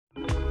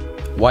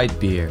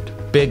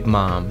Whitebeard, Big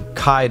Mom,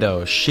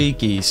 Kaido,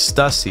 Shiki,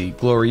 Stussy,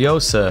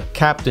 Gloriosa,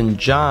 Captain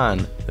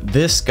John,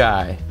 this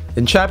guy.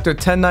 In chapter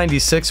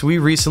 1096, we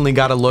recently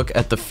got a look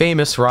at the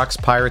famous Rocks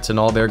pirates in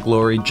all their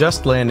glory,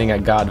 just landing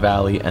at God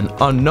Valley and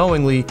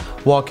unknowingly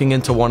walking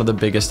into one of the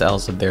biggest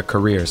L's of their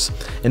careers.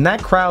 In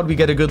that crowd, we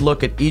get a good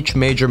look at each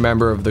major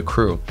member of the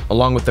crew,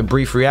 along with a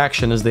brief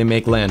reaction as they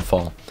make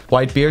landfall.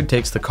 Whitebeard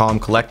takes the calm,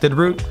 collected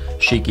route,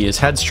 Shiki is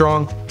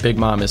headstrong, Big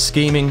Mom is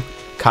scheming,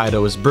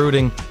 Kaido is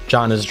brooding,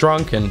 John is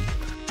drunk, and...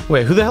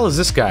 wait, who the hell is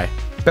this guy?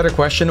 Better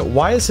question,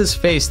 why is his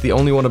face the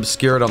only one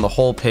obscured on the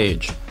whole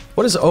page?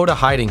 What is Oda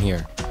hiding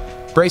here?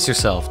 Brace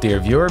yourself, dear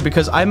viewer,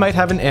 because I might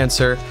have an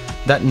answer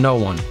that no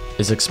one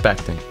is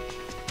expecting.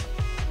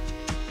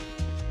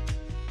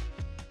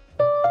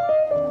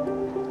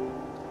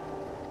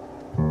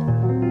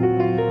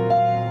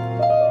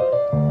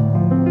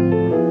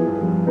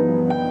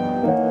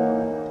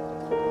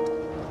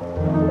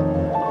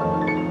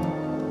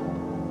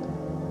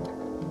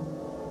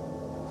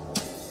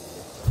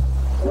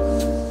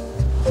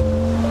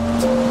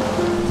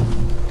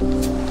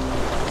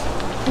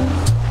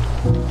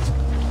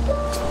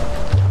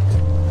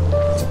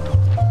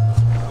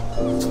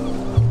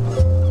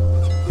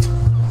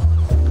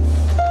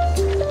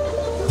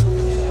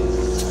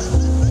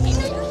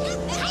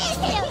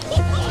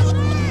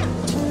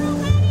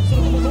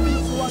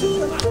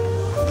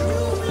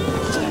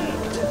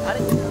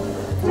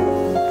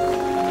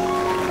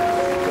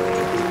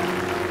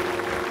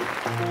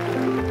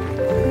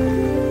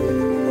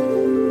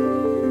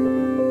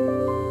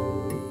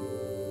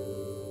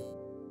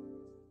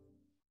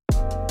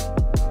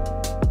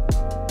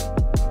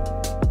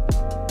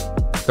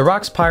 The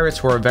Rocks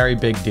Pirates were a very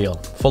big deal,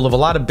 full of a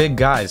lot of big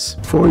guys.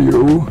 For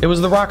you. It was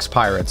the Rocks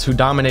Pirates who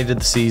dominated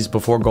the seas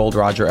before Gold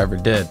Roger ever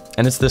did,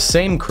 and it's this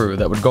same crew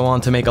that would go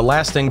on to make a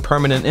lasting,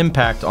 permanent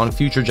impact on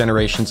future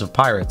generations of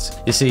pirates.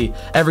 You see,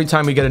 every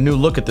time we get a new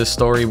look at this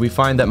story, we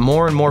find that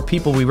more and more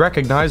people we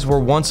recognize were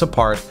once a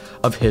part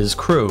of his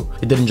crew.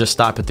 It didn't just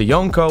stop at the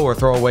Yonko or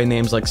throw away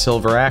names like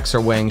Silver Axe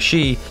or Wang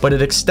Shi, but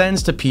it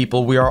extends to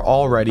people we are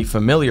already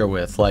familiar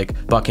with,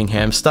 like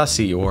Buckingham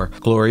Stussy or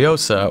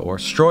Gloriosa or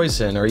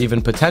Stroyson or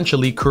even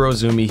potentially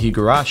Kurozumi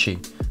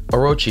Higurashi.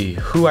 Orochi,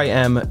 who I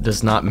am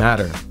does not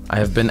matter. I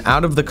have been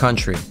out of the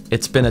country.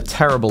 It's been a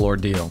terrible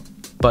ordeal.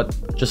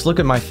 But just look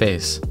at my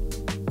face.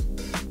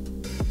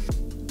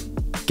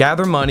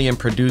 Gather money and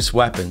produce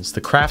weapons. The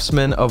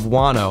craftsmen of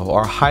Wano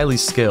are highly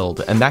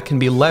skilled, and that can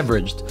be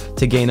leveraged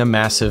to gain a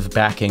massive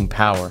backing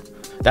power.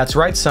 That's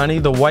right, Sonny,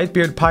 the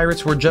Whitebeard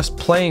pirates were just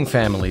playing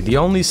family. The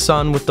only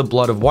son with the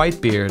blood of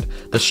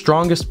Whitebeard, the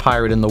strongest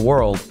pirate in the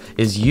world,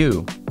 is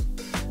you.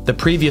 The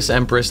previous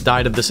empress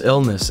died of this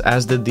illness,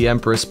 as did the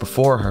empress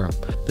before her.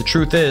 The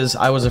truth is,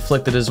 I was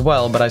afflicted as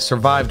well, but I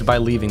survived by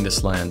leaving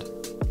this land.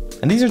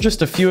 And these are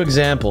just a few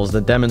examples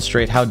that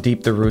demonstrate how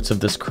deep the roots of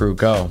this crew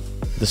go.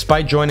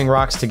 Despite joining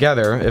Rocks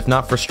together, if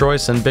not for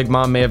Stroyson, Big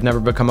Mom may have never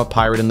become a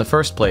pirate in the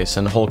first place,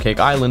 and Whole Cake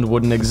Island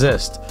wouldn't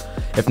exist.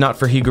 If not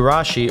for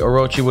Higurashi,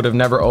 Orochi would have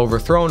never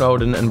overthrown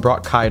Oden and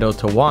brought Kaido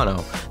to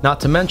Wano. Not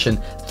to mention,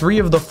 3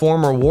 of the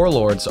former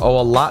warlords owe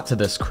a lot to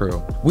this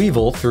crew.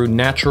 Weevil, through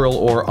natural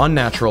or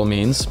unnatural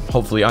means,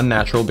 hopefully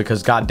unnatural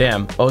because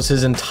goddamn, owes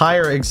his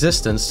entire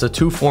existence to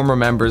 2 former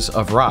members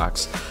of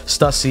Rocks,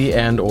 Stussy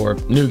and or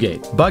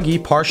Newgate. Buggy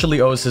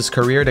partially owes his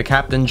career to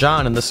Captain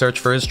John in the search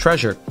for his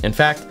treasure. In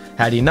fact,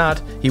 had he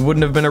not, he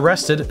wouldn't have been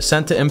arrested,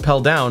 sent to Impel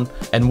Down,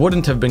 and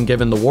wouldn't have been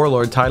given the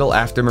warlord title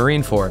after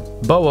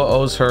Marineford. Boa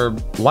owes her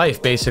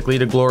life basically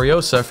to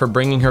Gloriosa for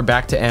bringing her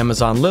back to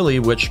Amazon Lily,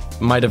 which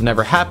might have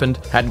never happened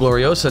had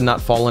Gloriosa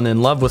not fallen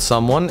in love with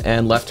someone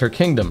and left her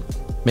kingdom.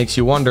 Makes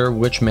you wonder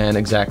which man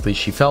exactly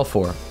she fell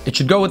for. It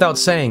should go without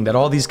saying that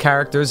all these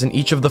characters and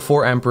each of the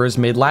 4 emperors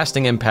made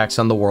lasting impacts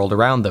on the world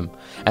around them,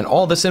 and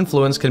all this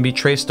influence can be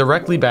traced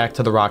directly back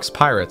to the Rocks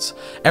Pirates.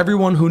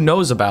 Everyone who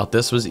knows about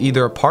this was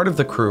either a part of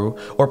the crew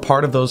or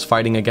part of those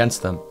fighting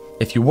against them.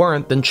 If you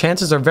weren't, then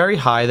chances are very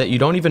high that you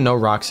don't even know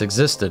Rocks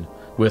existed,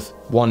 with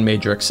one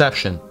major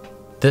exception: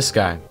 this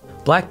guy.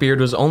 Blackbeard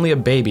was only a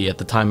baby at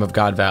the time of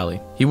God Valley.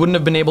 He wouldn't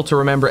have been able to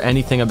remember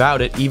anything about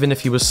it even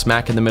if he was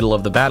smack in the middle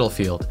of the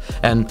battlefield,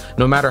 and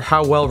no matter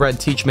how well read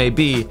Teach may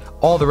be,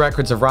 all the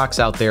records of Rocks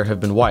out there have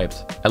been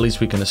wiped, at least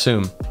we can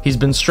assume. He's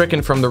been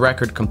stricken from the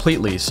record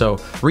completely, so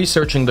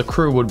researching the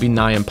crew would be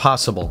nigh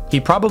impossible.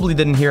 He probably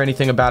didn't hear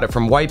anything about it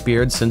from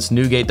Whitebeard since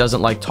Newgate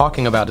doesn't like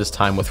talking about his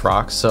time with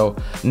Rocks, so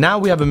now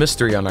we have a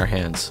mystery on our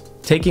hands.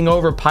 Taking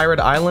over Pirate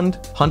Island,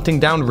 hunting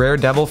down rare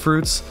devil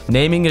fruits,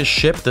 naming his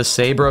ship the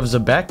Saber of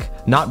Zebek,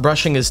 not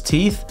brushing his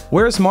teeth?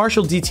 Where is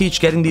Marshall D.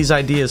 Teach getting these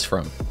ideas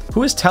from?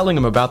 Who is telling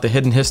him about the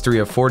hidden history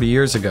of 40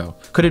 years ago?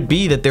 Could it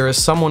be that there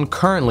is someone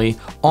currently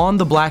on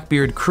the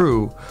Blackbeard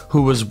crew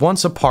who was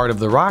once a part of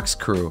the Rocks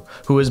crew,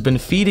 who has been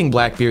feeding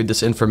Blackbeard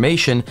this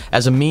information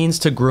as a means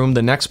to groom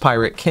the next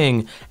pirate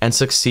king and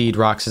succeed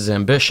Rocks'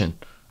 ambition?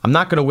 I'm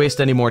not going to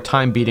waste any more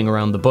time beating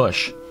around the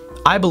bush.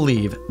 I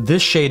believe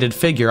this shaded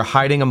figure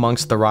hiding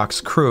amongst the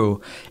Rock's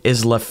crew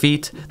is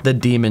Laffitte, the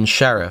demon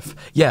sheriff.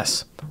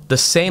 Yes, the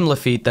same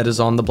Laffitte that is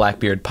on the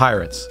Blackbeard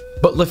pirates.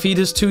 But Laffitte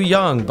is too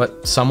young,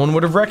 but someone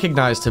would have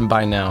recognized him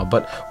by now.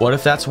 But what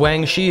if that's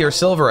Wang Shi or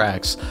Silver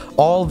Axe?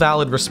 All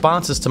valid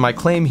responses to my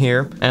claim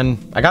here, and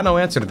I got no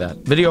answer to that.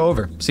 Video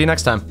over. See you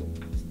next time.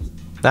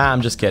 Nah,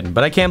 I'm just kidding,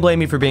 but I can't blame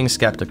you for being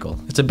skeptical.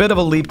 It's a bit of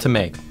a leap to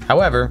make.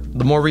 However,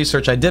 the more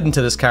research I did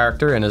into this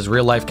character and his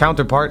real-life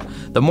counterpart,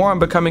 the more I'm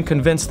becoming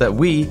convinced that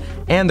we,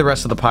 and the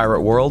rest of the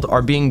pirate world,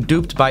 are being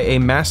duped by a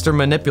master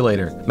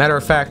manipulator. Matter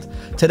of fact,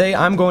 today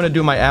I'm going to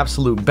do my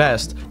absolute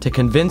best to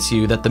convince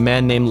you that the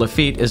man named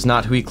Laffitte is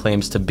not who he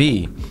claims to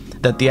be.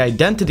 That the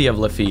identity of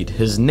Laffitte,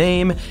 his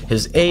name,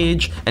 his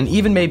age, and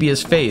even maybe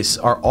his face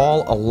are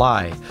all a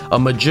lie, a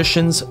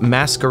magician's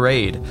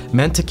masquerade,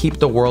 meant to keep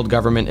the world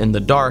government in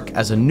the dark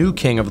as a new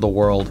king of the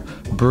world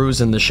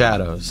brews in the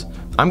shadows.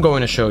 I'm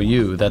going to show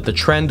you that the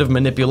trend of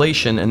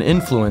manipulation and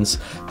influence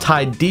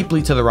tied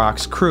deeply to the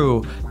Rock's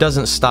crew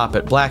doesn't stop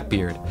at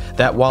Blackbeard.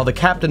 That while the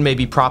captain may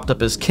be propped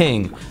up as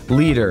king,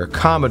 leader,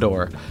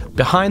 commodore,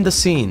 behind the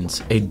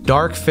scenes, a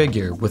dark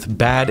figure with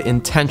bad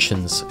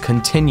intentions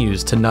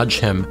continues to nudge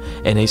him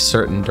in a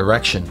certain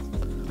direction.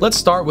 Let's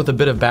start with a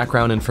bit of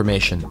background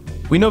information.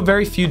 We know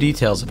very few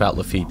details about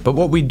Laffitte, but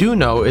what we do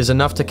know is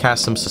enough to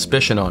cast some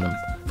suspicion on him.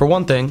 For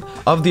one thing,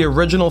 of the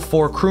original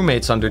 4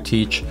 crewmates under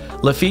Teach,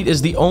 Laffitte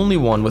is the only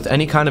one with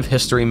any kind of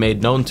history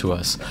made known to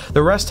us.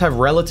 The rest have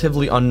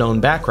relatively unknown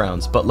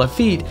backgrounds, but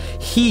Laffitte,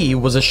 he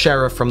was a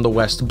sheriff from the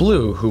West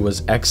Blue who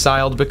was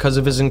exiled because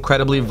of his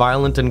incredibly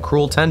violent and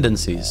cruel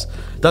tendencies.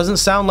 Doesn't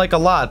sound like a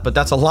lot, but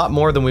that's a lot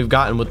more than we've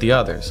gotten with the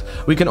others.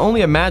 We can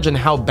only imagine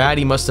how bad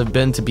he must have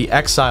been to be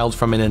exiled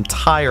from an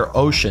entire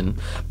ocean,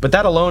 but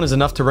that alone is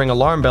enough to ring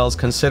alarm bells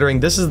considering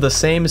this is the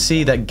same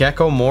sea that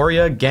Gecko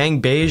Moria,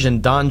 Gang Beige,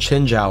 and Don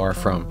Chinjao are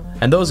from.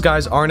 And those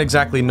guys aren't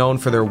exactly known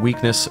for their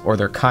weakness or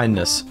their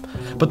kindness.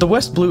 But the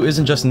West Blue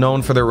isn't just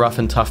known for their rough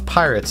and tough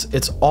pirates,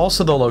 it's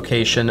also the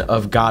location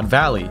of God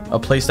Valley, a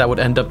place that would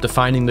end up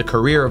defining the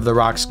career of the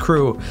Rock's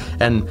crew,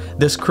 and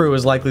this crew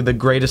is likely the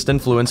greatest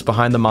influence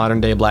behind the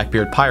modern-day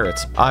Blackbeard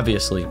pirates,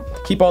 obviously.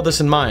 Keep all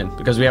this in mind,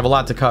 because we have a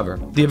lot to cover.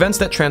 The events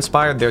that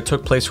transpired there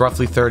took place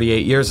roughly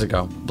 38 years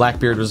ago.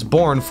 Blackbeard was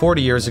born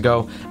 40 years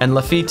ago, and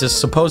Laffitte is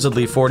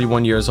supposedly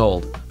 41 years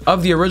old.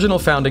 Of the original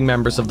founding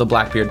members of the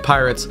Blackbeard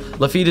Pirates,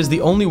 Laffitte is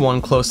the only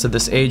one close to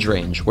this age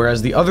range,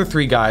 whereas the other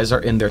 3 guys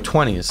are in their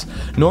 20s.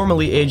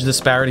 Normally, age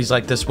disparities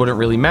like this wouldn't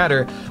really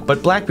matter,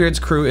 but Blackbeard's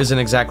crew isn't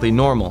exactly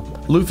normal.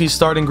 Luffy's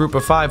starting group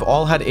of 5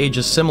 all had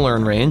ages similar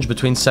in range,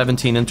 between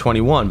 17 and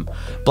 21.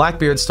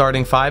 Blackbeard's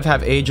starting 5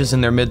 have ages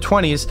in their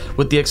mid-20s,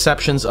 with the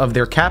exceptions of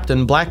their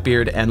captain,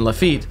 Blackbeard, and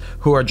Laffitte,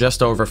 who are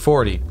just over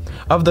 40.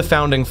 Of the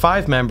founding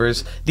 5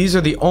 members, these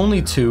are the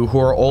only 2 who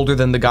are older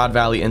than the God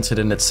Valley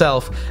incident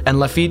itself, and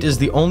Laffitte is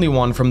the only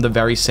one from the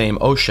very same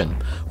ocean.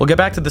 We'll get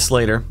back to this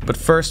later, but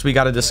first we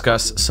gotta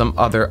discuss some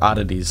other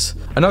oddities.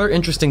 Another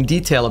interesting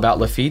detail about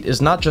Laffitte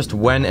is not just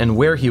when and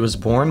where he was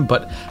born,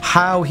 but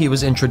how he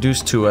was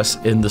introduced to us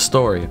in the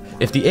story.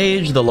 If the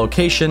age, the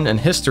location, and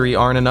history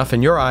aren't enough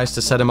in your eyes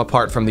to set him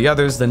apart from the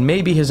others, then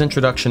maybe his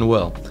introduction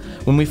will.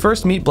 When we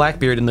first meet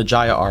Blackbeard in the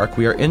Jaya arc,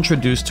 we are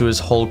introduced to his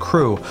whole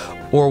crew,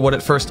 or what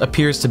at first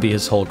appears to be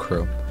his whole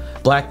crew.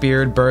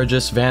 Blackbeard,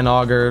 Burgess, Van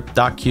Augur,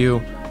 Doc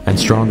Q, and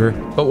Stronger.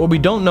 But what we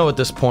don't know at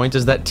this point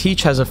is that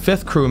Teach has a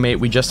 5th crewmate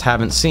we just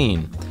haven't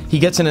seen. He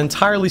gets an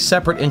entirely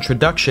separate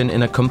introduction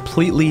in a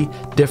completely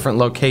different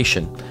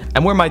location.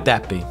 And where might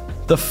that be?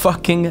 The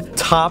fucking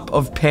top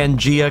of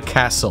Pangaea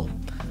Castle.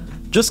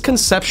 Just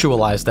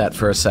conceptualize that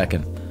for a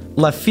second.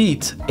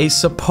 Laffitte, a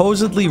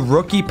supposedly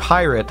rookie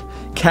pirate,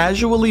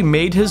 casually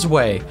made his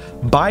way,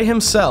 by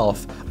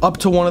himself, up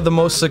to one of the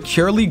most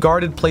securely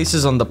guarded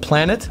places on the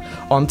planet,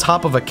 on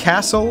top of a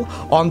castle,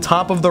 on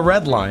top of the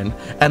Red Line,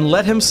 and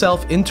let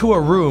himself into a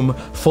room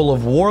full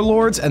of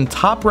warlords and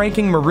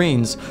top-ranking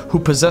Marines who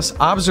possess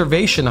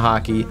observation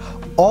haki,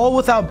 all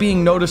without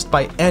being noticed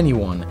by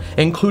anyone,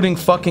 including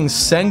fucking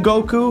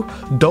Sengoku,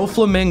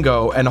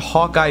 Doflamingo, and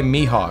Hawkeye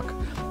Mihawk.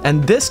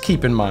 And this,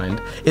 keep in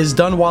mind, is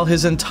done while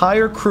his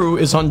entire crew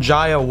is on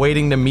Jaya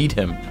waiting to meet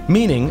him.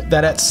 Meaning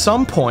that at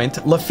some point,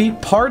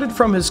 Laffitte parted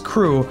from his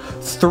crew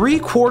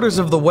 3/4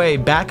 of the way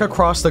back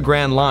across the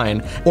Grand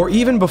Line, or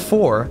even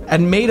before,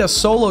 and made a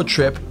solo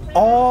trip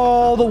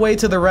all the way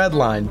to the Red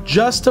Line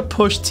just to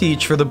push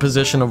Teach for the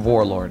position of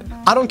Warlord.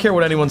 I don't care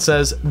what anyone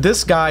says,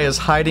 this guy is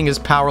hiding his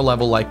power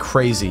level like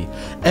crazy.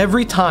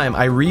 Every time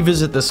I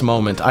revisit this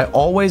moment, I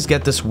always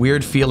get this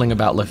weird feeling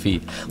about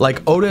Laffitte,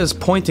 like Oda is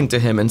pointing to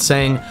him and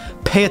saying,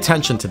 pay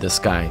attention to this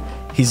guy,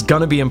 he's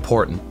gonna be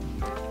important.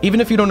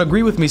 Even if you don't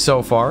agree with me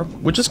so far,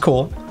 which is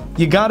cool,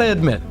 you gotta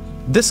admit,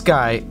 this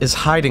guy is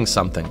hiding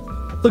something.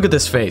 Look at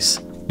this face.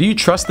 Do you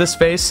trust this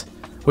face?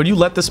 Would you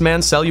let this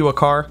man sell you a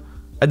car?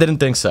 I didn't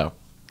think so.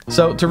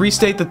 So, to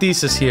restate the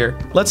thesis here,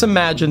 let's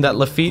imagine that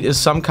Laffitte is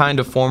some kind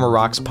of former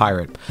Rocks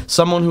pirate,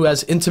 someone who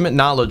has intimate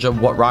knowledge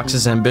of what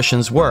Rocks'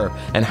 ambitions were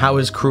and how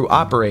his crew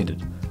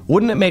operated.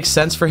 Wouldn't it make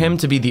sense for him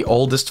to be the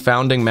oldest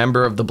founding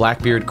member of the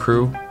Blackbeard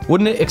crew?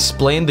 Wouldn't it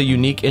explain the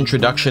unique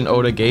introduction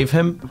Oda gave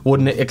him?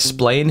 Wouldn't it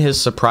explain his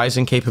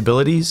surprising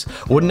capabilities?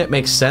 Wouldn't it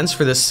make sense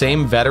for this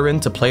same veteran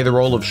to play the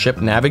role of ship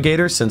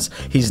navigator since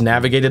he's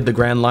navigated the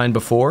Grand Line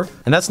before?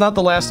 And that's not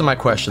the last of my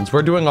questions.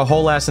 We're doing a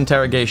whole ass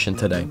interrogation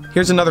today.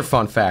 Here's another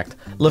fun fact.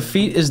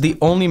 Laffitte is the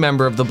only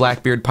member of the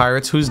Blackbeard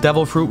pirates whose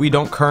devil fruit we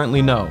don't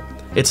currently know.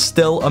 It's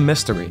still a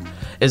mystery.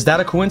 Is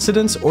that a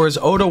coincidence, or is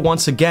Oda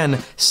once again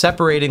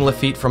separating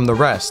Laffitte from the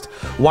rest?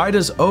 Why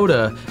does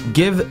Oda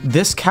give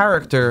this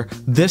character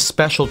this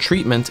special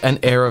treatment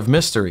and air of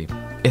mystery?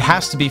 It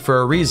has to be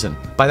for a reason.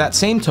 By that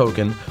same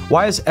token,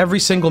 why is every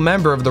single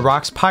member of the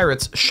Rock's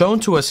Pirates shown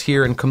to us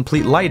here in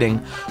complete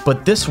lighting,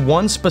 but this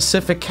one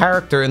specific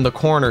character in the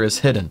corner is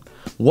hidden?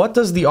 What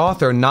does the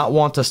author not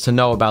want us to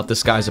know about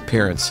this guy's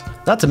appearance?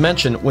 Not to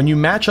mention, when you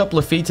match up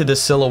Laffitte to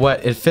this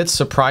silhouette, it fits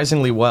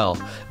surprisingly well.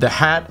 The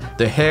hat,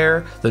 the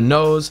hair, the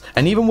nose,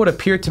 and even what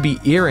appear to be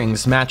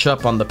earrings match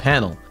up on the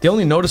panel. The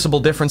only noticeable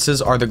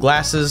differences are the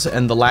glasses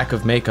and the lack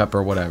of makeup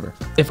or whatever.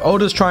 If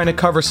Oda's trying to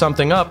cover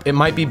something up, it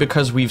might be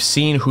because we've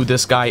seen who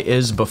this guy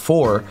is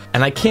before,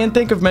 and I can't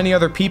think of many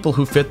other people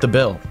who fit the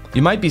bill.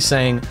 You might be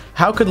saying,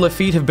 how could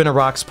Laffitte have been a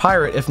Rock's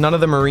pirate if none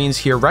of the Marines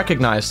here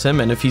recognized him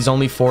and if he's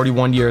only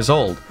 41 years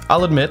old?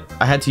 I'll admit,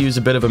 I had to use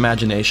a bit of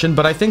imagination,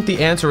 but I think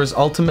the answer is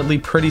ultimately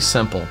pretty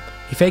simple.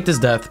 He faked his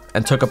death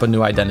and took up a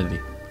new identity.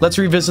 Let's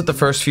revisit the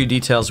first few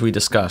details we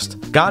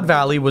discussed. God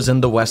Valley was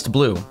in the West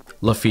Blue.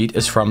 Laffitte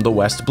is from the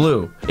West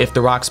Blue. If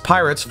the Rock's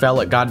Pirates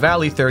fell at God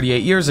Valley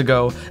 38 years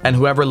ago, and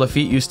whoever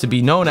Laffitte used to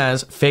be known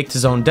as faked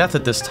his own death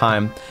at this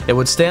time, it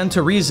would stand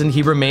to reason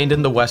he remained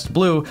in the West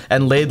Blue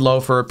and laid low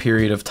for a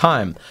period of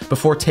time,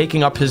 before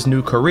taking up his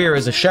new career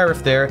as a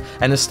sheriff there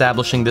and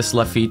establishing this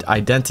Laffitte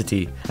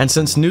identity. And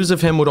since news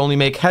of him would only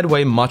make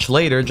headway much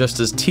later, just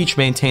as Teach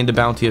maintained a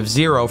bounty of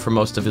 0 for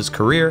most of his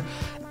career,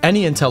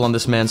 any intel on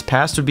this man's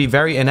past would be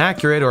very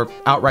inaccurate or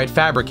outright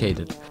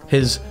fabricated.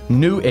 His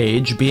new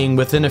age being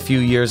within a few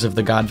years of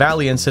the God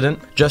Valley incident,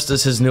 just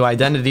as his new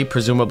identity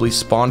presumably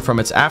spawned from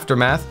its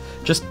aftermath,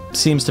 just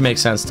seems to make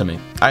sense to me.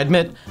 I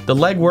admit, the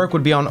legwork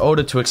would be on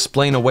Oda to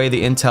explain away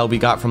the intel we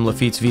got from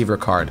Laffitte's Vivre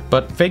card,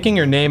 but faking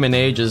your name and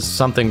age is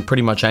something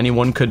pretty much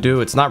anyone could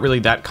do. It's not really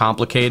that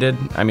complicated.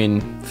 I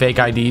mean, fake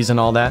IDs and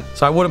all that,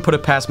 so I wouldn't put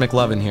it past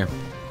McLovin here.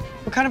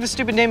 What kind of a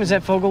stupid name is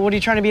that, Fogel? What, are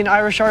you trying to be an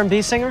Irish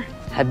R&B singer?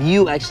 Have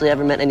you actually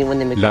ever met anyone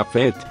named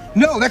Laffitte?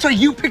 No, that's why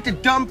you picked a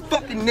dumb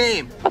fucking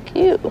name. Fuck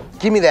you.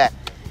 Give me that.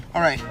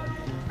 All right.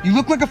 You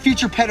look like a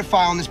future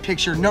pedophile in this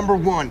picture, number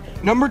one.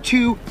 Number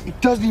two, it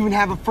doesn't even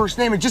have a first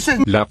name. It just says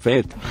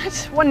Laffitte.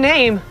 What? What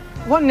name?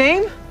 What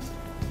name?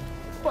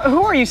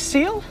 Who are you,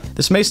 Seal?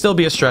 This may still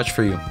be a stretch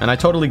for you, and I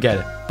totally get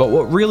it, but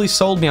what really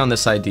sold me on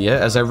this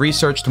idea as I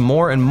researched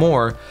more and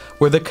more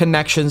were the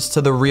connections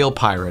to the real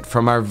pirate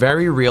from our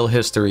very real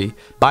history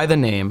by the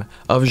name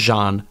of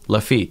Jean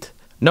Laffitte.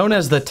 Known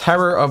as the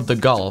Terror of the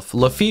Gulf,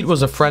 Laffitte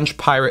was a French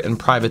pirate and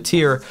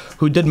privateer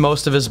who did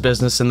most of his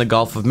business in the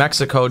Gulf of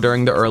Mexico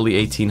during the early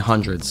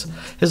 1800s.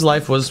 His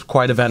life was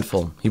quite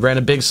eventful. He ran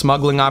a big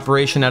smuggling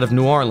operation out of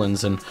New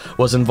Orleans and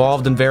was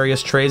involved in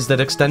various trades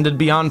that extended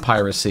beyond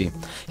piracy.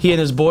 He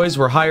and his boys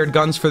were hired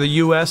guns for the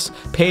US,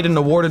 paid and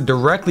awarded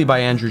directly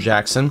by Andrew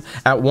Jackson.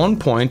 At one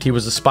point, he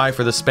was a spy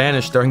for the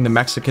Spanish during the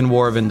Mexican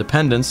War of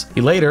Independence.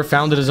 He later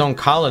founded his own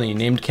colony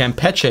named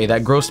Campeche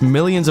that grossed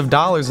millions of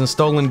dollars in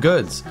stolen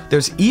goods.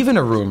 There's even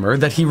a rumor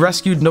that he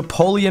rescued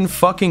Napoleon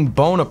fucking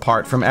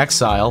Bonaparte from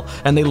exile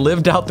and they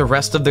lived out the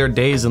rest of their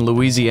days in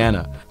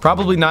Louisiana.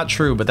 Probably not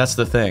true, but that's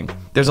the thing.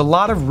 There's a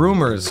lot of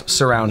rumors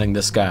surrounding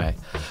this guy.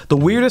 The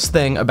weirdest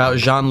thing about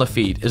Jean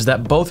Laffitte is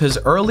that both his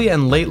early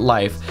and late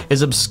life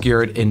is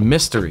obscured in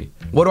mystery.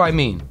 What do I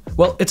mean?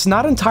 Well, it's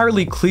not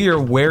entirely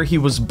clear where he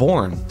was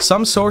born.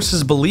 Some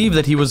sources believe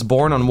that he was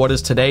born on what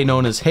is today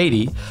known as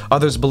Haiti,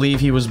 others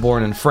believe he was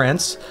born in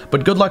France,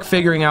 but good luck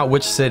figuring out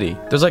which city.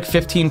 There's like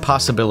 15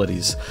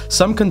 possibilities.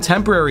 Some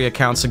contemporary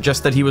accounts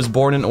suggest that he was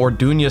born in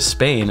Orduña,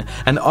 Spain,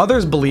 and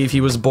others believe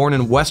he was born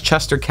in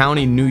Westchester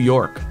County, New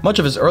York. Much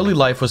of his early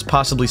life was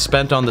possibly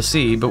spent on the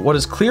sea, but what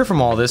is clear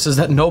from all this is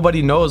that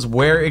nobody knows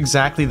where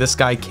exactly this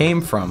guy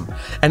came from.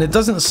 And it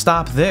doesn't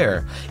stop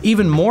there.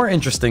 Even more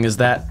interesting is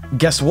that,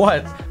 guess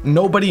what?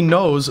 Nobody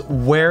knows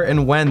where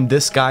and when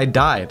this guy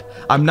died.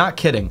 I'm not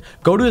kidding.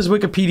 Go to his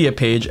Wikipedia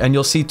page and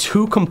you'll see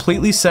two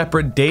completely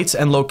separate dates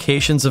and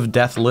locations of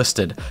death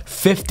listed,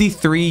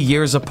 53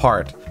 years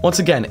apart. Once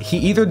again, he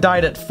either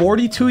died at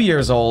 42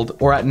 years old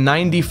or at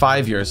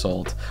 95 years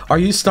old. Are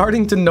you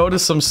starting to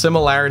notice some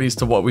similarities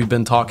to what we've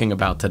been talking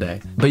about today?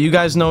 But you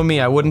guys know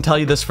me, I wouldn't tell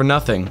you this for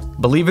nothing.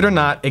 Believe it or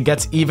not, it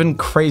gets even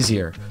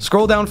crazier.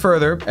 Scroll down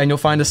further and you'll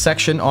find a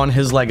section on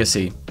his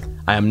legacy.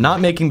 I am not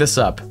making this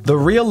up. The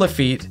real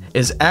Laffitte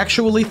is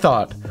actually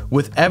thought,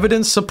 with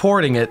evidence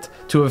supporting it,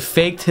 to have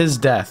faked his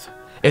death.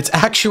 It's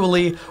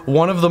actually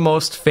one of the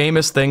most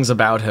famous things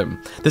about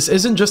him. This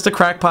isn't just a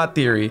crackpot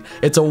theory,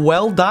 it's a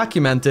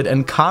well-documented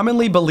and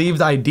commonly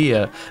believed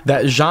idea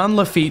that Jean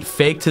Laffitte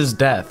faked his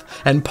death,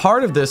 and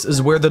part of this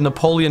is where the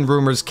Napoleon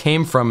rumors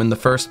came from in the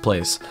first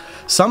place.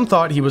 Some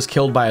thought he was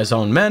killed by his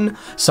own men,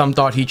 some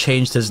thought he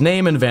changed his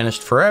name and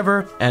vanished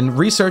forever, and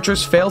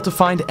researchers failed to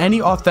find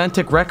any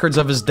authentic records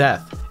of his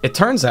death. It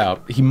turns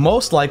out he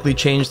most likely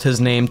changed his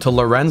name to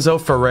Lorenzo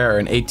Ferrer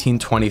in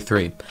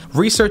 1823.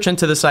 Research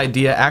into this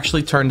idea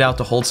actually turned out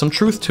to hold some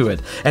truth to it,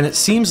 and it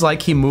seems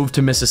like he moved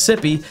to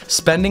Mississippi,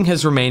 spending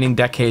his remaining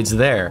decades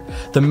there.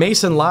 The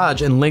Mason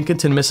Lodge in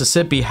Lincolnton,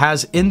 Mississippi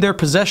has in their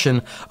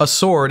possession a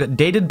sword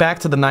dated back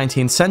to the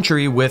 19th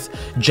century with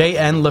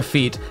J.N.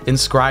 Laffitte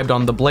inscribed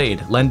on the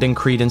blade, lending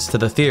credence to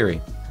the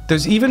theory.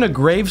 There's even a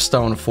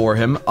gravestone for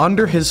him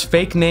under his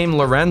fake name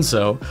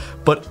Lorenzo,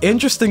 but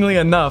interestingly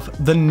enough,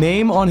 the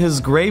name on his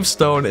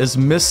gravestone is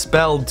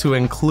misspelled to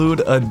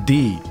include a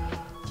D.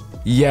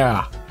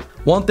 Yeah.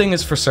 One thing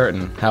is for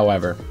certain,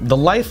 however, the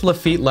life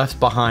Laffitte left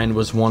behind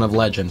was one of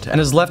legend, and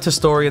has left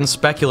historians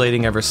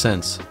speculating ever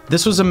since.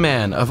 This was a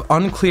man of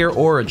unclear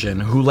origin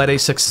who led a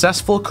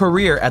successful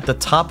career at the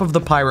top of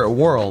the pirate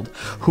world,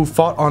 who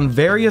fought on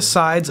various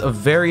sides of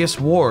various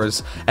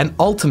wars, and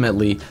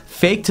ultimately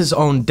faked his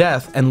own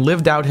death and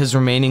lived out his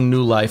remaining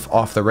new life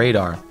off the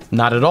radar.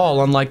 Not at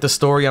all unlike the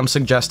story I'm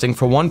suggesting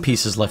for One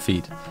Piece's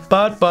Laffitte.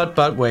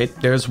 But wait,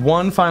 there's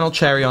one final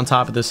cherry on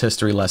top of this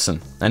history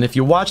lesson. And if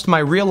you watched my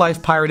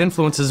real-life pirate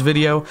influences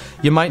video,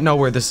 you might know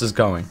where this is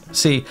going.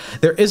 See,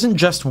 there isn't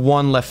just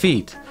one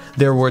Laffitte.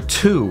 There were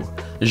two.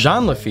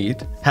 Jean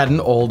Laffitte had an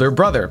older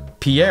brother,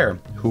 Pierre,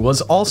 who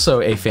was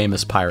also a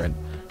famous pirate.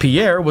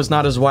 Pierre was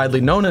not as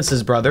widely known as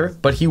his brother,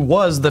 but he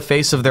was the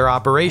face of their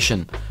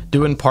operation,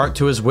 due in part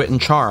to his wit and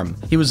charm.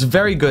 He was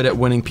very good at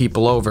winning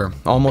people over,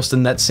 almost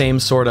in that same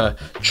sorta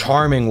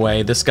charming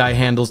way this guy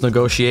handles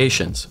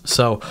negotiations.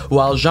 So,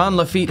 while Jean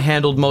Laffitte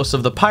handled most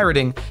of the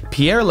pirating,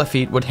 Pierre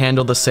Laffitte would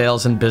handle the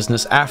sales and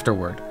business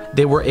afterward.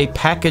 They were a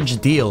package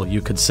deal,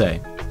 you could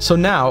say. So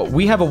now,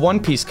 we have a One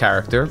Piece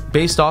character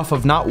based off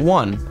of not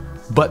one,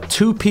 but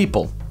two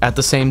people at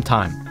the same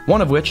time,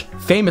 one of which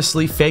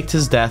famously faked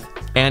his death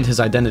and his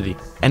identity.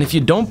 And if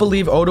you don't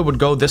believe Oda would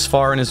go this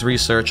far in his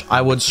research,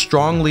 I would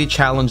strongly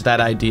challenge that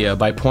idea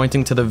by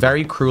pointing to the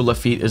very crew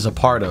Laffitte is a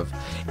part of.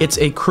 It's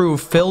a crew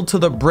filled to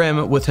the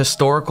brim with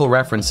historical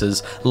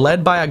references,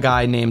 led by a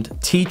guy named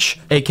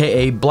Teach,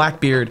 aka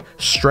Blackbeard,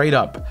 straight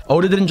up.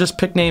 Oda didn't just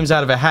pick names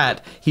out of a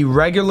hat, he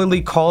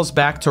regularly calls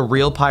back to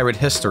real pirate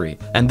history,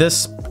 and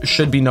this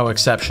should be no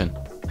exception.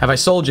 Have I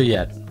sold you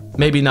yet?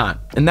 Maybe not.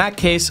 In that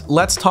case,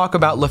 let's talk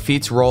about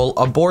Laffitte's role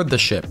aboard the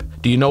ship.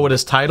 Do you know what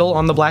his title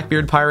on the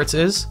Blackbeard Pirates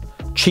is?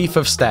 Chief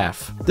of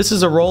Staff. This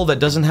is a role that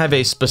doesn't have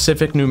a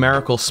specific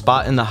numerical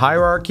spot in the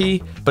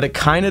hierarchy, but it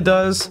kinda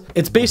does.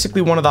 It's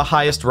basically one of the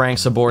highest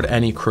ranks aboard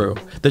any crew.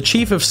 The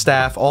Chief of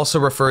Staff, also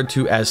referred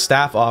to as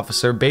Staff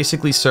Officer,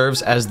 basically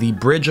serves as the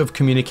bridge of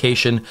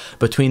communication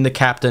between the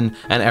captain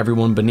and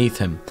everyone beneath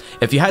him.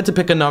 If you had to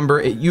pick a number,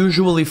 it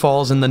usually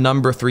falls in the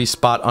number 3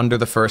 spot under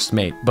the first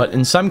mate, but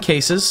in some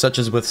cases, such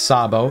as with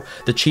Sabo,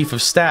 the Chief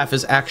of Staff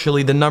is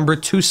actually the number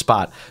 2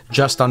 spot,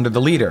 just under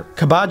the leader.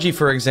 Kabaji,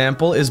 for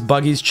example, is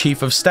Buggy's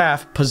Chief of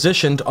Staff,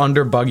 positioned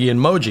under Buggy and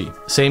Moji.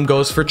 Same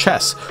goes for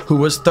Chess, who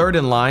was 3rd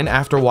in line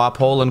after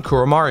Wapol and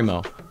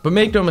Kuromarimo. But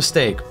make no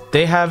mistake,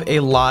 they have a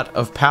lot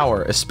of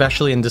power,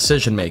 especially in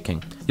decision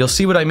making. You'll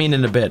see what I mean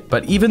in a bit,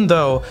 but even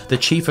though the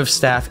Chief of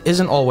Staff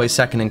isn't always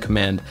second in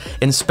command,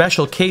 in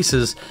special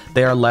cases,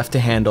 they are left to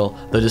handle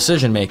the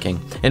decision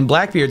making. In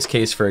Blackbeard's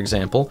case, for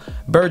example,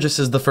 Burgess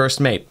is the first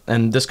mate,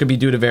 and this could be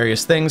due to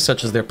various things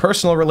such as their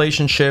personal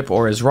relationship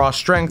or his raw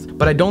strength,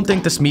 but I don't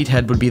think this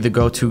meathead would be the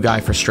go-to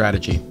guy for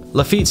strategy.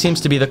 Laffitte seems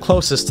to be the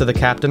closest to the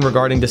captain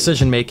regarding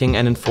decision making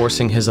and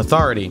enforcing his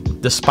authority,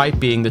 despite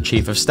being the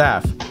Chief of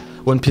Staff.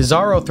 When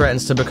Pizarro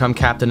threatens to become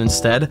captain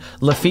instead,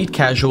 Laffitte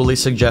casually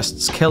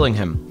suggests killing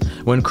him.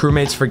 When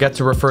crewmates forget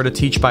to refer to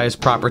Teach by his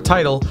proper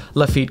title,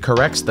 Laffitte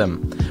corrects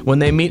them. When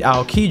they meet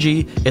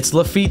Aokiji, it's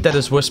Laffitte that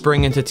is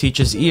whispering into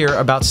Teach's ear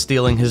about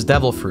stealing his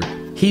devil fruit.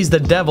 He's the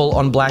devil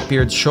on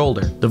Blackbeard's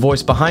shoulder, the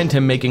voice behind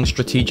him making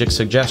strategic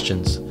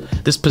suggestions.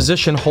 This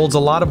position holds a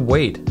lot of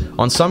weight,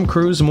 on some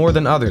crews more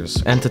than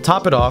others, and to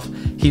top it off,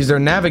 he's their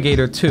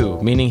navigator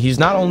too, meaning he's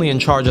not only in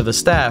charge of the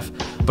staff,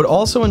 but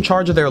also in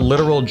charge of their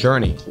literal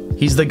journey.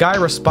 He's the guy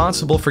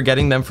responsible for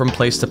getting them from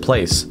place to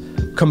place.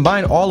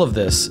 Combine all of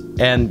this,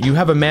 and you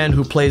have a man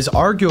who plays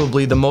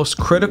arguably the most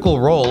critical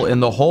role in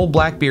the whole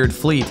Blackbeard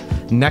fleet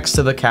next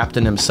to the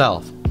captain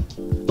himself.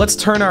 Let's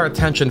turn our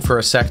attention for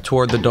a sec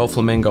toward the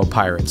Doflamingo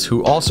pirates,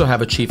 who also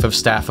have a chief of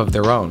staff of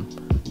their own,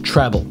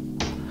 Treble.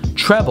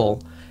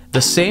 Treble,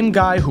 the same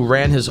guy who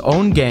ran his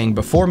own gang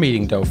before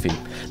meeting Dofi,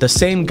 the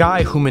same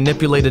guy who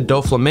manipulated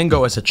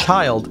Doflamingo as a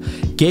child,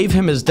 gave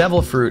him his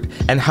devil fruit,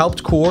 and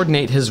helped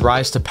coordinate his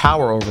rise to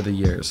power over the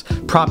years,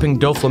 propping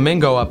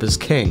Doflamingo up as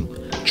king.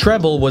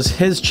 Treble was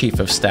his chief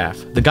of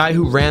staff, the guy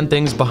who ran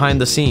things behind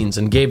the scenes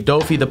and gave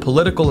Dofi the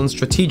political and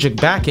strategic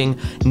backing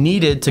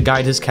needed to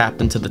guide his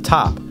captain to the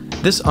top.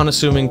 This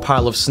unassuming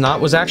pile of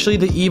snot was actually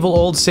the evil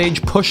old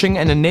sage pushing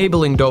and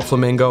enabling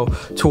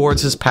Doflamingo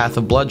towards his path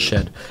of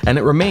bloodshed, and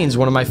it remains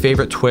one of my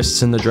favorite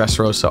twists in the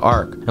Dressrosa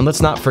arc. And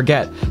let's not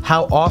forget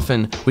how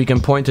often we can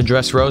point to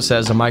Dressrosa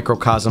as a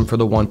microcosm for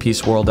the One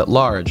Piece world at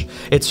large.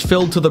 It's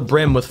filled to the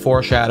brim with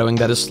foreshadowing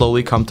that has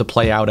slowly come to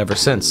play out ever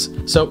since.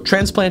 So,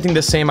 transplanting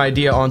this same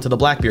idea onto the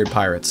Blackbeard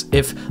pirates,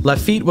 if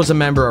Laffitte was a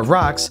member of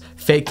Rocks,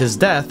 faked his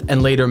death,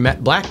 and later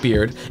met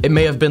Blackbeard, it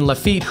may have been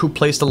Laffitte who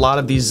placed a lot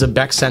of these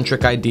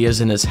Xebec-centric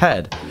ideas in his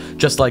head.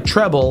 Just like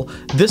Treble,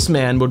 this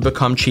man would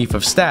become chief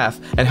of staff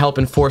and help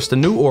enforce the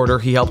new order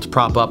he helped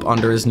prop up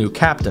under his new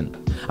captain.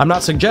 I'm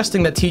not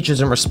suggesting that Teach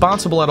isn't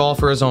responsible at all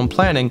for his own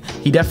planning,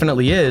 he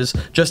definitely is,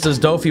 just as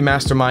Dofi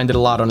masterminded a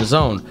lot on his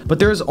own, but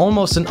there is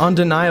almost an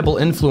undeniable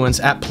influence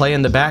at play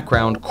in the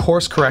background,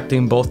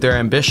 course-correcting both their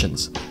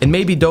ambitions. It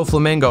may be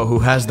Doflamingo who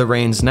has the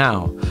reins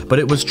now, but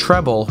it was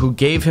Treble who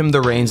gave him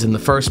the reins in the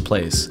first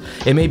place.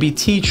 It may be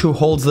Teach who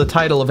holds the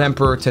title of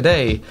Emperor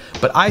today,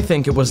 but I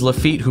think it was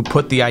Laffitte who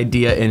put the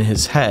idea in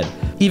his head.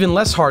 Even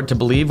less hard to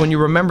believe when you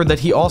remember that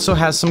he also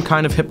has some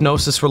kind of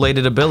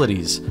hypnosis-related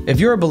abilities. If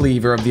you're a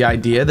believer of the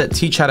idea that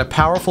Teach had a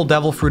powerful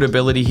devil fruit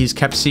ability he's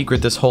kept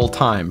secret this whole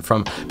time,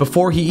 from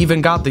before he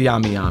even got the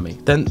Yami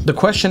Yami, then the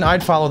question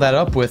I'd follow that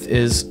up with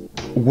is,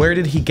 where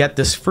did he get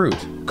this fruit?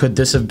 Could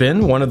this have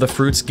been one of the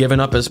fruits given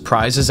up as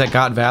prizes at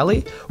Got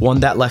Valley? One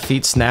that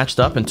Laffitte snatched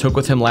up and took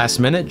with him last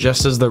minute,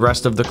 just as the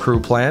rest of the crew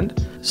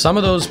planned? Some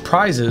of those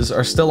prizes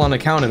are still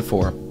unaccounted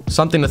for.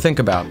 Something to think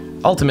about.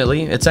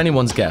 Ultimately, it's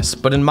anyone's guess,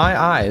 but in my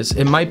eyes,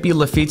 it might be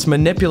Laffitte's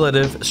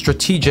manipulative,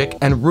 strategic,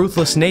 and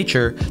ruthless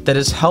nature that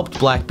has helped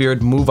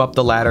Blackbeard move up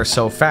the ladder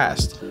so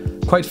fast.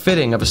 Quite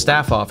fitting of a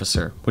staff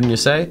officer, wouldn't you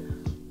say?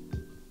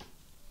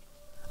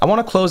 I want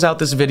to close out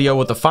this video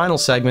with a final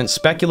segment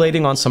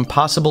speculating on some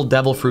possible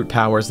devil fruit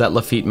powers that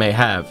Laffitte may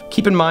have.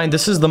 Keep in mind,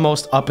 this is the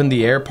most up in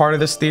the air part of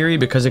this theory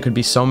because it could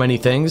be so many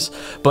things,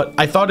 but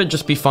I thought it'd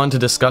just be fun to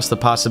discuss the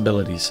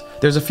possibilities.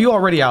 There's a few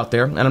already out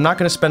there, and I'm not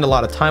going to spend a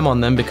lot of time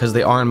on them because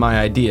they aren't my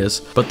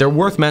ideas, but they're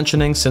worth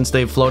mentioning since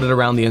they've floated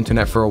around the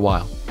internet for a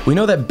while. We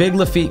know that Big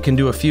Laffitte can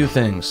do a few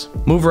things: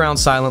 move around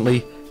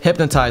silently,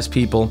 hypnotize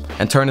people,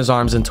 and turn his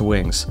arms into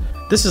wings.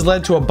 This has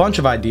led to a bunch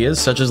of ideas,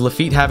 such as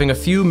Laffitte having a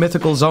few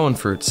mythical Zoan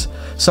fruits.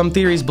 Some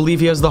theories believe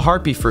he has the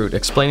Harpy fruit,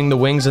 explaining the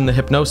wings and the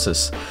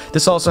hypnosis.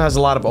 This also has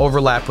a lot of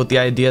overlap with the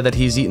idea that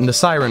he's eaten the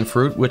Siren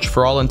fruit, which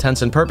for all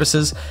intents and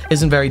purposes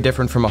isn't very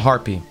different from a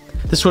Harpy.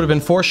 This would have been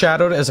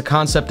foreshadowed as a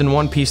concept in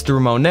One Piece through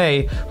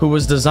Monet, who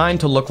was designed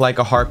to look like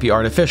a Harpy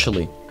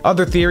artificially.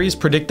 Other theories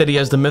predict that he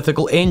has the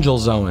mythical Angel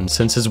Zoan,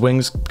 since his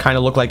wings kind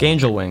of look like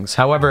angel wings.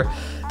 However,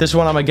 this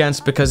one I'm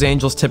against because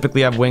angels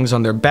typically have wings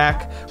on their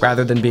back,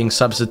 rather than being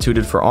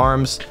substituted for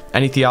arms.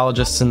 Any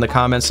theologists in the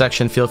comment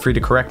section, feel free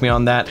to correct me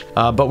on that.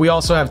 But we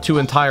also have two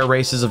entire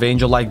races of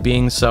angel-like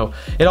beings, so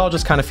it all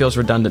just kind of feels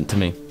redundant to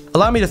me.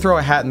 Allow me to throw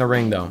a hat in the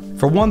ring though.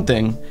 For one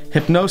thing,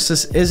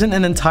 hypnosis isn't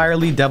an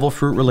entirely devil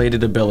fruit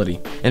related ability.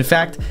 In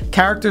fact,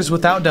 characters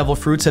without devil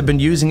fruits have been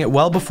using it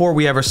well before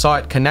we ever saw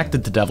it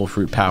connected to devil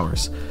fruit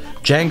powers.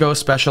 Django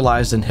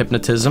specialized in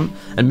hypnotism,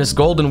 and Miss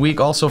Golden Week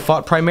also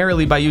fought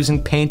primarily by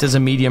using paint as a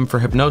medium for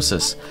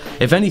hypnosis.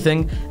 If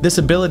anything, this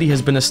ability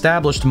has been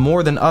established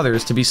more than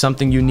others to be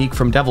something unique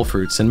from devil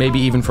fruits, and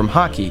maybe even from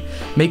Haki,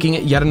 making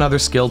it yet another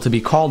skill to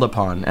be called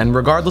upon. And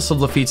regardless of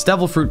Laffitte's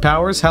devil fruit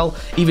powers, hell,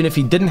 even if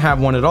he didn't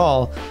have one at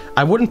all,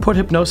 I wouldn't put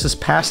hypnosis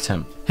past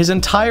him. His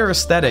entire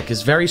aesthetic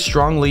is very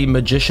strongly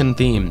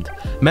magician-themed.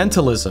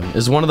 Mentalism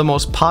is one of the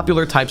most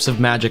popular types of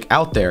magic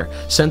out there,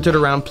 centered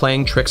around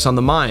playing tricks on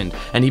the mind,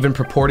 and even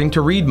purporting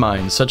to read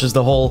minds, such as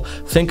the whole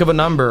think of a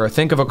number or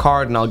think of a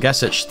card and I'll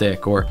guess it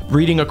shtick, or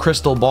reading a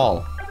crystal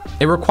ball.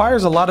 It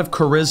requires a lot of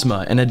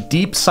charisma and a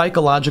deep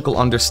psychological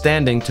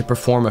understanding to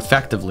perform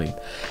effectively,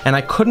 and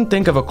I couldn't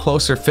think of a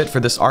closer fit for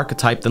this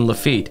archetype than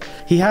Laffitte.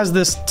 He has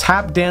this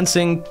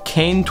tap-dancing,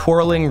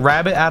 cane-twirling,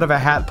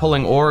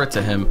 rabbit-out-of-a-hat-pulling aura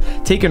to him,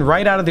 taken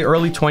right out of the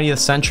early 20th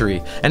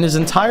century, and his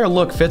entire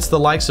look fits the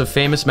likes of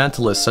famous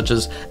mentalists such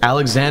as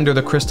Alexander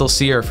the Crystal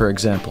Seer, for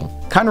example.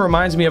 Kinda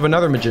reminds me of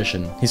another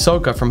magician,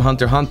 Hisoka from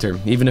Hunter x Hunter,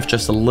 even if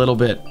just a little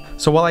bit.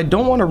 So while I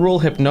don't want to rule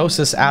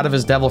hypnosis out of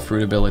his devil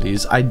fruit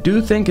abilities, I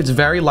do think it's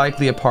very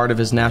likely a part of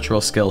his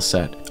natural skill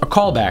set, a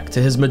callback to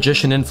his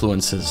magician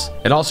influences.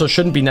 It also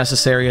shouldn't be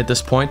necessary at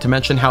this point to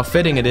mention how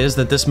fitting it is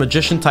that this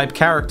magician-type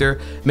character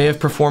may have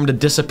performed a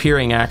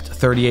disappearing act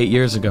 38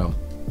 years ago.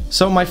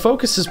 So my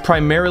focus is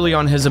primarily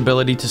on his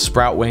ability to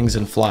sprout wings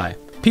and fly.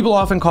 People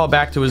often call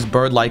back to his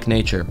bird-like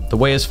nature, the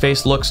way his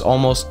face looks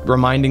almost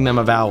reminding them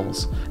of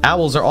owls.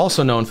 Owls are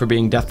also known for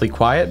being deathly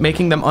quiet,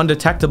 making them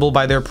undetectable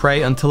by their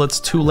prey until it's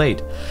too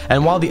late.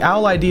 And while the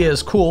owl idea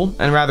is cool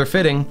and rather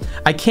fitting,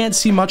 I can't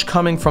see much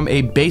coming from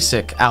a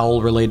basic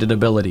owl-related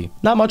ability.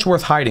 Not much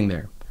worth hiding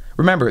there.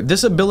 Remember,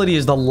 this ability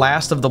is the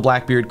last of the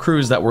Blackbeard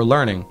crews that we're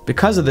learning.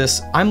 Because of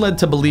this, I'm led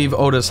to believe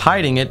Oda's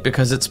hiding it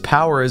because its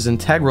power is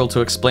integral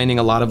to explaining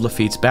a lot of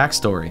Laffitte's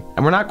backstory,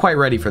 and we're not quite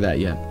ready for that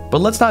yet.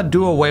 But let's not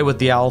do away with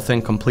the owl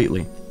thing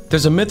completely.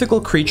 There's a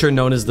mythical creature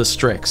known as the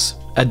Strix,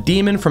 a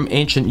demon from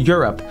ancient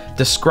Europe,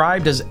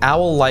 described as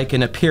owl-like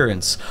in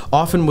appearance,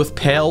 often with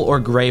pale or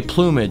gray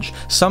plumage,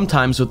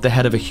 sometimes with the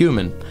head of a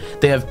human.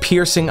 They have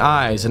piercing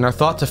eyes and are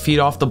thought to feed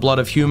off the blood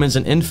of humans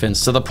and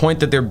infants to the point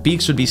that their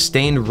beaks would be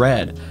stained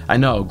red. I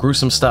know,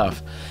 gruesome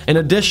stuff. In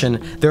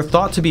addition, they're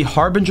thought to be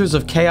harbingers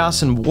of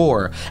chaos and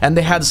war, and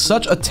they had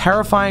such a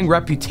terrifying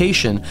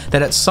reputation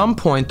that at some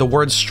point the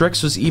word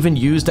Strix was even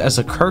used as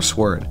a curse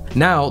word.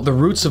 Now, the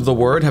roots of the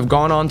word have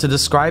gone on to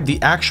describe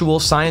the actual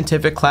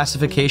scientific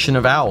classification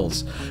of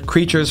owls,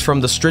 creatures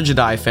from the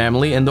Strigidae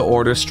family in the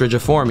order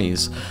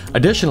Strigiformes.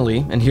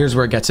 Additionally, and here's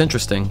where it gets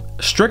interesting,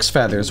 Strix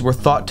feathers were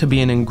thought to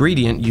be an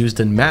ingredient used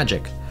in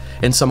magic.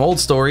 In some old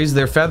stories,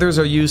 their feathers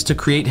are used to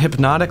create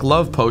hypnotic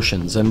love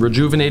potions and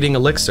rejuvenating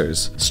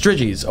elixirs.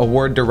 Striges, a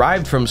word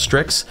derived from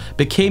Strix,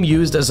 became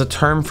used as a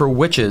term for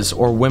witches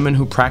or women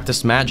who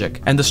practiced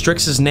magic, and the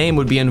Strix's name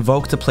would be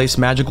invoked to place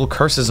magical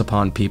curses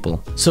upon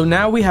people. So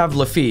now we have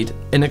Laffitte,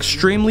 an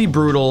extremely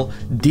brutal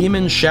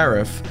demon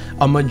sheriff,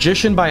 a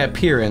magician by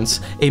appearance,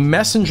 a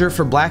messenger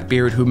for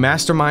Blackbeard who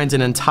masterminds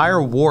an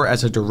entire war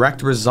as a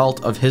direct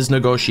result of his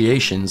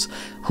negotiations,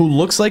 who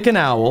looks like an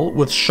owl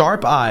with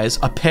sharp eyes,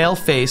 a pale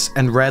face,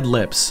 and red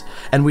lips.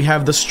 And we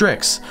have the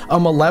Strix, a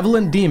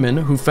malevolent demon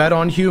who fed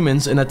on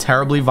humans in a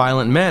terribly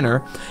violent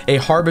manner, a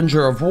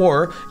harbinger of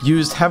war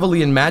used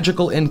heavily in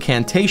magical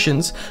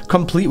incantations,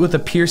 complete with a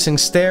piercing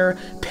stare,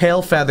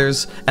 pale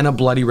feathers, and a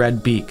bloody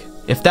red beak.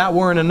 If that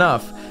weren't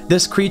enough,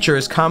 this creature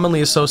is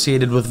commonly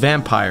associated with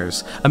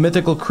vampires, a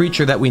mythical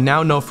creature that we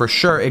now know for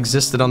sure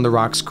existed on the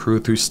Rock's crew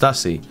through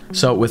Stussy.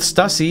 So with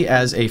Stussy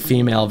as a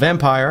female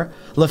vampire,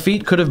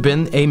 Laffitte could have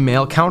been a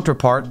male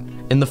counterpart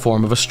in the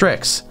form of a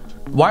Strix.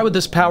 Why would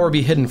this power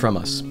be hidden from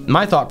us?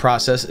 My thought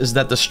process is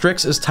that the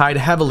Strix is tied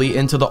heavily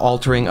into the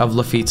altering of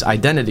Laffitte's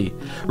identity,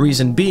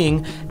 reason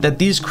being that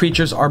these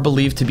creatures are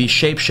believed to be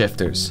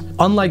shapeshifters.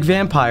 Unlike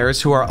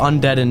vampires who are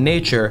undead in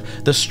nature,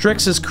 the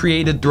Strix is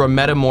created through a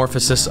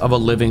metamorphosis of a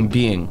living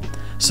being.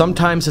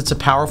 Sometimes it's a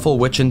powerful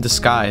witch in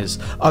disguise,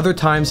 other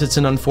times it's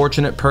an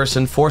unfortunate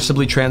person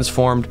forcibly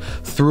transformed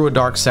through a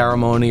dark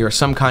ceremony or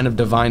some kind of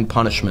divine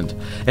punishment.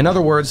 In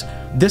other words,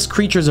 this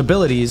creature's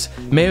abilities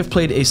may have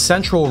played a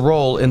central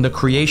role in the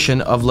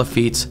creation of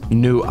Laffitte's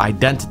new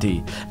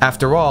identity.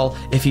 After all,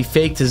 if he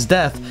faked his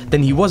death,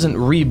 then he wasn't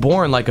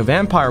reborn like a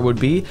vampire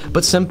would be,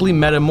 but simply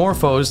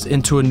metamorphosed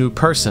into a new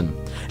person.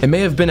 It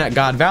may have been at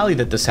God Valley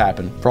that this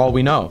happened, for all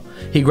we know.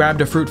 He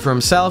grabbed a fruit for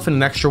himself and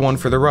an extra one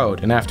for the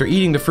road, and after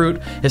eating the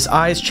fruit, his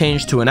eyes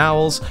changed to an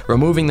owl's,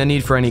 removing the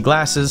need for any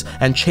glasses,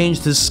 and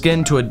changed his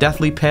skin to a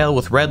deathly pale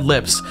with red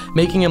lips,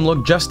 making him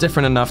look just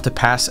different enough to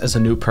pass as a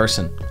new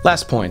person.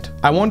 Last point.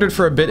 I wondered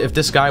for a bit if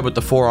this guy with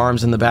the four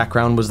arms in the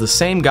background was the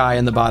same guy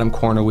in the bottom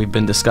corner we've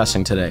been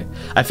discussing today.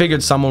 I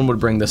figured someone would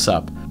bring this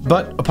up.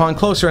 But upon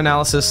closer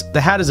analysis, the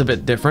hat is a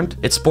bit different.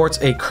 It sports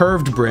a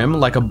curved brim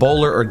like a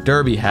bowler or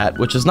derby hat,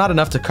 which is not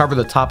enough to cover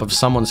the top of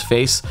someone's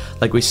face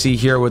like we see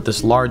here with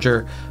this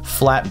larger,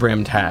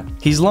 flat-brimmed hat.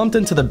 He's lumped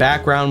into the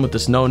background with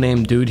this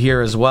no-name dude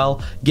here as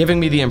well, giving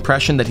me the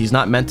impression that he's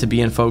not meant to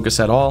be in focus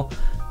at all.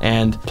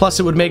 And plus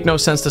it would make no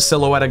sense to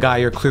silhouette a guy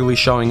you're clearly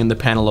showing in the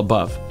panel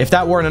above. If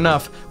that weren't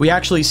enough, we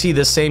actually see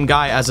this same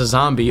guy as a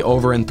zombie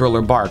over in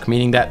Thriller Bark,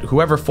 meaning that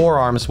whoever Four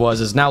Arms was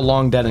is now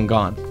long dead and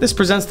gone. This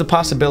presents the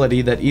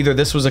possibility that either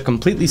this was a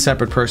completely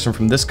separate person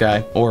from this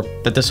guy, or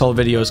that this whole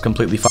video is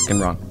completely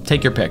fucking wrong.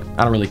 Take your pick,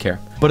 I don't really care.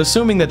 But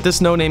assuming that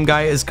this no-name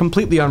guy is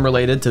completely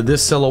unrelated to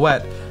this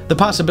silhouette, the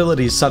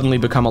possibilities suddenly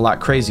become a lot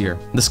crazier.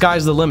 The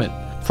sky's the limit.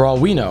 For all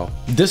we know,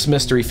 this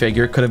mystery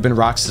figure could have been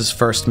Rox's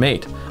first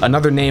mate,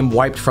 another name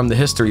wiped from the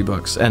history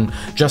books, and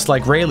just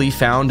like Rayleigh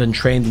found and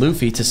trained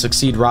Luffy to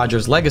succeed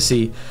Roger's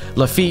legacy,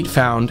 Laffitte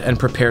found and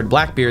prepared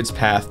Blackbeard's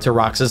path to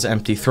Rox's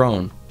empty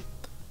throne.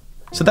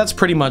 So that's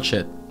pretty much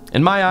it.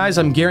 In my eyes,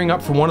 I'm gearing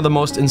up for one of the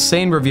most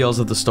insane reveals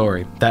of the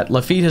story, that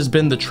Laffitte has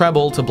been the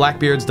treble to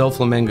Blackbeard's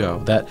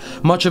Doflamingo, that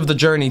much of the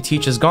journey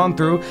Teach has gone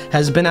through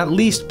has been at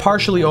least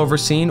partially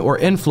overseen or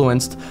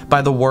influenced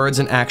by the words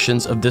and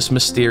actions of this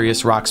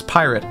mysterious Rocks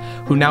pirate,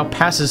 who now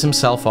passes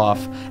himself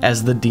off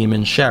as the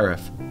Demon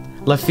Sheriff.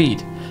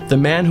 Laffitte, the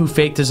man who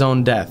faked his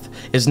own death,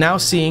 is now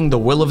seeing the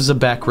Will of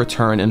Xebec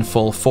return in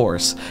full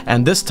force,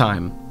 and this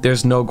time,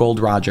 there's no Gold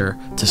Roger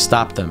to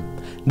stop them.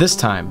 This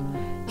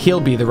time, he'll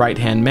be the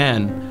right-hand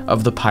man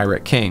of the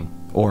Pirate King,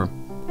 or,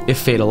 if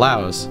fate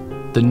allows,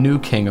 the new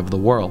king of the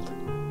world.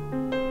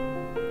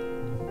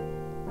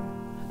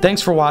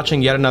 Thanks for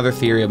watching yet another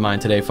theory of mine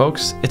today,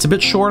 folks. It's a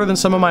bit shorter than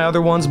some of my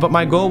other ones, but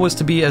my goal was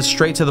to be as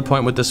straight to the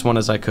point with this one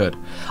as I could.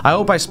 I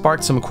hope I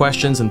sparked some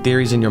questions and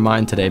theories in your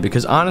mind today,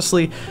 because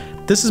honestly,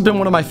 this has been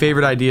one of my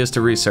favorite ideas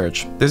to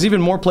research. There's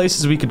even more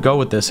places we could go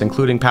with this,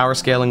 including power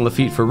scaling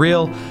Laffitte for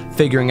real,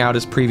 figuring out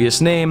his previous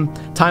name,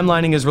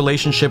 timelining his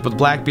relationship with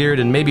Blackbeard,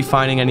 and maybe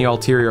finding any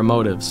ulterior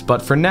motives.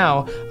 But for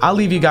now, I'll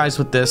leave you guys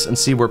with this and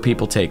see where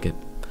people take it.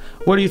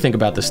 What do you think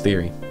about this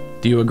theory?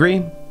 Do you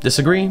agree?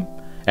 Disagree?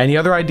 Any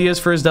other ideas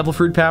for his devil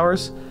fruit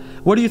powers?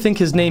 What do you think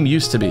his name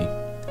used to be?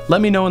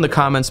 Let me know in the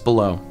comments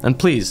below. And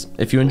please,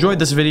 if you enjoyed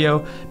this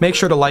video, make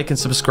sure to like and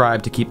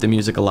subscribe to keep the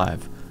music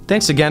alive.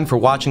 Thanks again for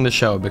watching the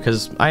show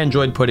because I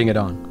enjoyed putting it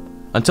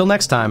on. Until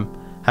next time,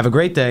 have a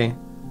great day,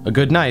 a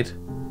good night,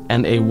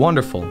 and a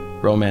wonderful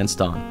romance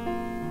dawn.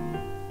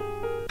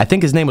 I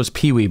think his name was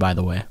Pee-wee, by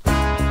the way.